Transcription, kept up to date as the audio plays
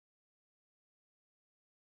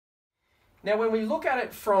Now, when we look at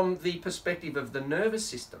it from the perspective of the nervous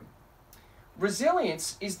system,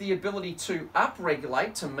 resilience is the ability to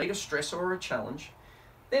upregulate to meet a stress or a challenge,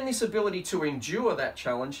 then this ability to endure that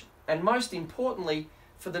challenge, and most importantly,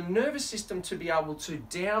 for the nervous system to be able to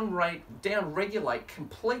down-regulate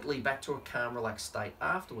completely back to a calm, relaxed state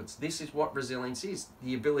afterwards. This is what resilience is,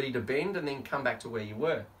 the ability to bend and then come back to where you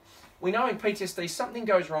were. We know in PTSD something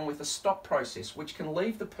goes wrong with the stop process, which can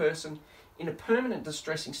leave the person in a permanent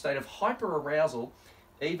distressing state of hyperarousal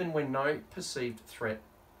even when no perceived threat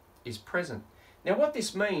is present. Now what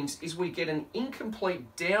this means is we get an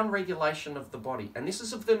incomplete down-regulation of the body, and this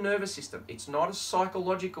is of the nervous system. It's not a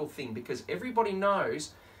psychological thing, because everybody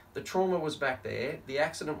knows the trauma was back there, the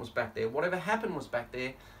accident was back there, whatever happened was back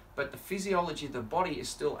there, but the physiology of the body is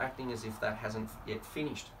still acting as if that hasn't yet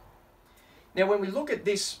finished. Now when we look at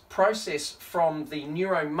this process from the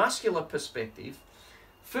neuromuscular perspective,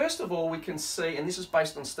 first of all we can see, and this is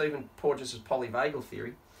based on Stephen Porges' poly-vagal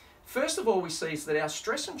theory, first of all, we see is that our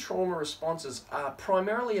stress and trauma responses are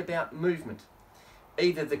primarily about movement,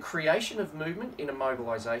 either the creation of movement in a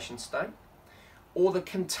mobilization state or the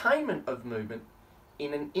containment of movement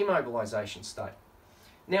in an immobilization state.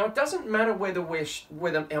 Now, it doesn't matter whether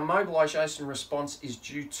our mobilization response is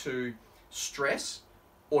due to stress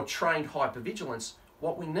or trained hypervigilance.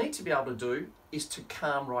 What we need to be able to do is to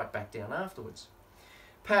calm right back down afterwards.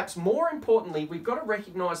 Perhaps more importantly, we've got to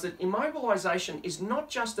recognise that immobilisation is not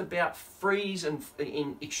just about freeze and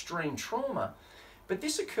in extreme trauma, but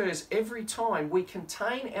this occurs every time we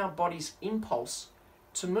contain our body's impulse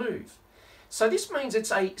to move. So this means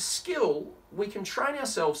it's a skill we can train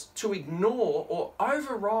ourselves to ignore or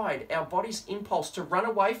override our body's impulse to run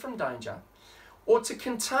away from danger, or to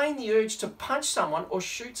contain the urge to punch someone or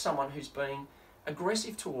shoot someone who's being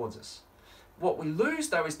aggressive towards us. What we lose,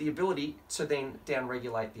 though, is the ability to then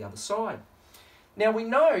down-regulate the other side. Now, we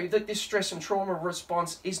know that this stress and trauma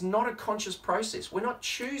response is not a conscious process. We're not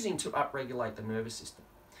choosing to upregulate the nervous system.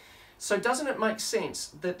 So doesn't it make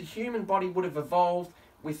sense that the human body would have evolved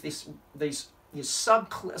with these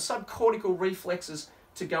subcortical reflexes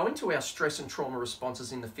to go into our stress and trauma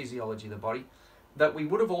responses in the physiology of the body, that we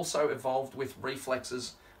would have also evolved with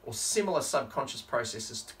reflexes or similar subconscious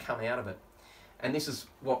processes to come out of it? And this is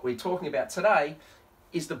what we're talking about today,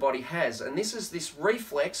 is the body has. And this is this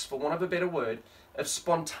reflex, for want of a better word, of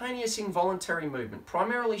spontaneous involuntary movement,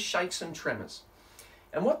 primarily shakes and tremors.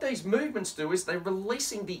 And what these movements do is they're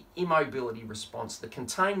releasing the immobility response, the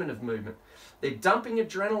containment of movement. They're dumping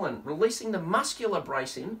adrenaline, releasing the muscular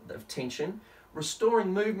bracing of tension,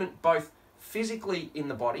 restoring movement both physically in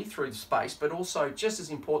the body through the space, but also, just as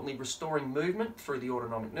importantly, restoring movement through the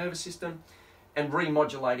autonomic nervous system and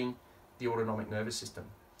remodulating the autonomic nervous system.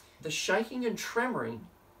 The shaking and tremoring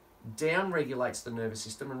down-regulates the nervous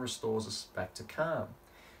system and restores us back to calm.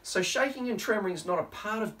 So shaking and tremoring is not a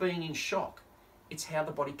part of being in shock. It's how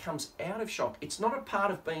the body comes out of shock. It's not a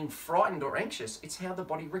part of being frightened or anxious. It's how the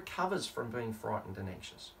body recovers from being frightened and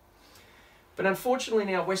anxious. But unfortunately,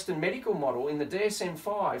 in our Western medical model, in the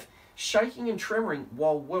DSM-5, shaking and tremoring,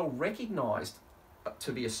 while well recognised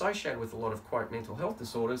to be associated with a lot of, quote, mental health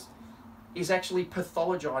disorders, is actually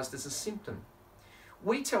pathologized as a symptom.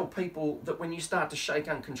 We tell people that when you start to shake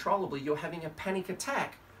uncontrollably, you're having a panic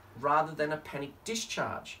attack rather than a panic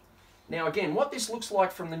discharge. Now again, what this looks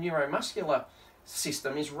like from the neuromuscular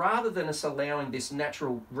system is, rather than us allowing this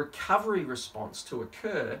natural recovery response to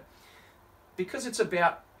occur, because it's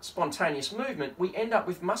about spontaneous movement, we end up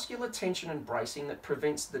with muscular tension and bracing that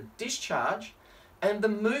prevents the discharge and the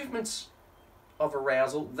movements of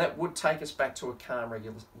arousal that would take us back to a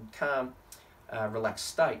calm, relaxed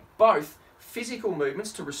state. Both physical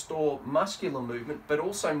movements to restore muscular movement, but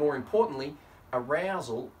also, more importantly,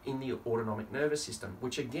 arousal in the autonomic nervous system,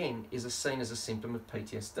 which again is seen as a symptom of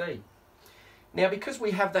PTSD. Now, because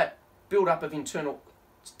we have that build-up of internal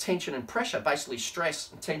tension and pressure, basically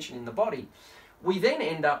stress and tension in the body, we then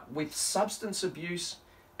end up with substance abuse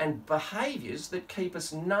and behaviours that keep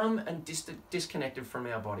us numb and disconnected from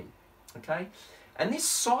our body. Okay? And this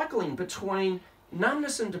cycling between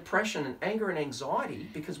numbness and depression and anger and anxiety,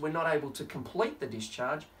 because we're not able to complete the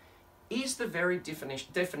discharge, is the very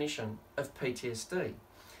definition of PTSD.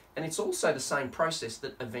 And it's also the same process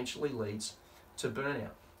that eventually leads to burnout.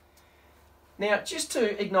 Now, just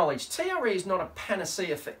to acknowledge, TRE is not a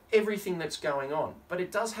panacea for everything that's going on, but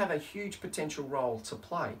it does have a huge potential role to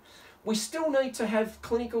play. We still need to have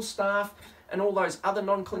clinical staff and all those other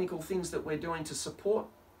non-clinical things that we're doing to support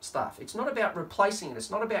staff. It's not about replacing it,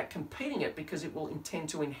 it's not about competing it, because it will intend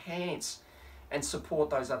to enhance and support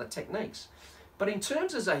those other techniques. But in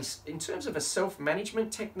terms of a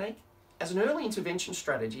self-management technique as an early intervention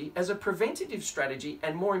strategy, as a preventative strategy,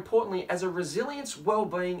 and more importantly, as a resilience,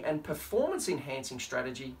 well-being, and performance-enhancing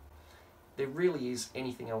strategy, there really is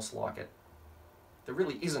anything else like it. There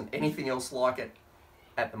really isn't anything else like it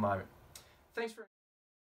at the moment. Thanks for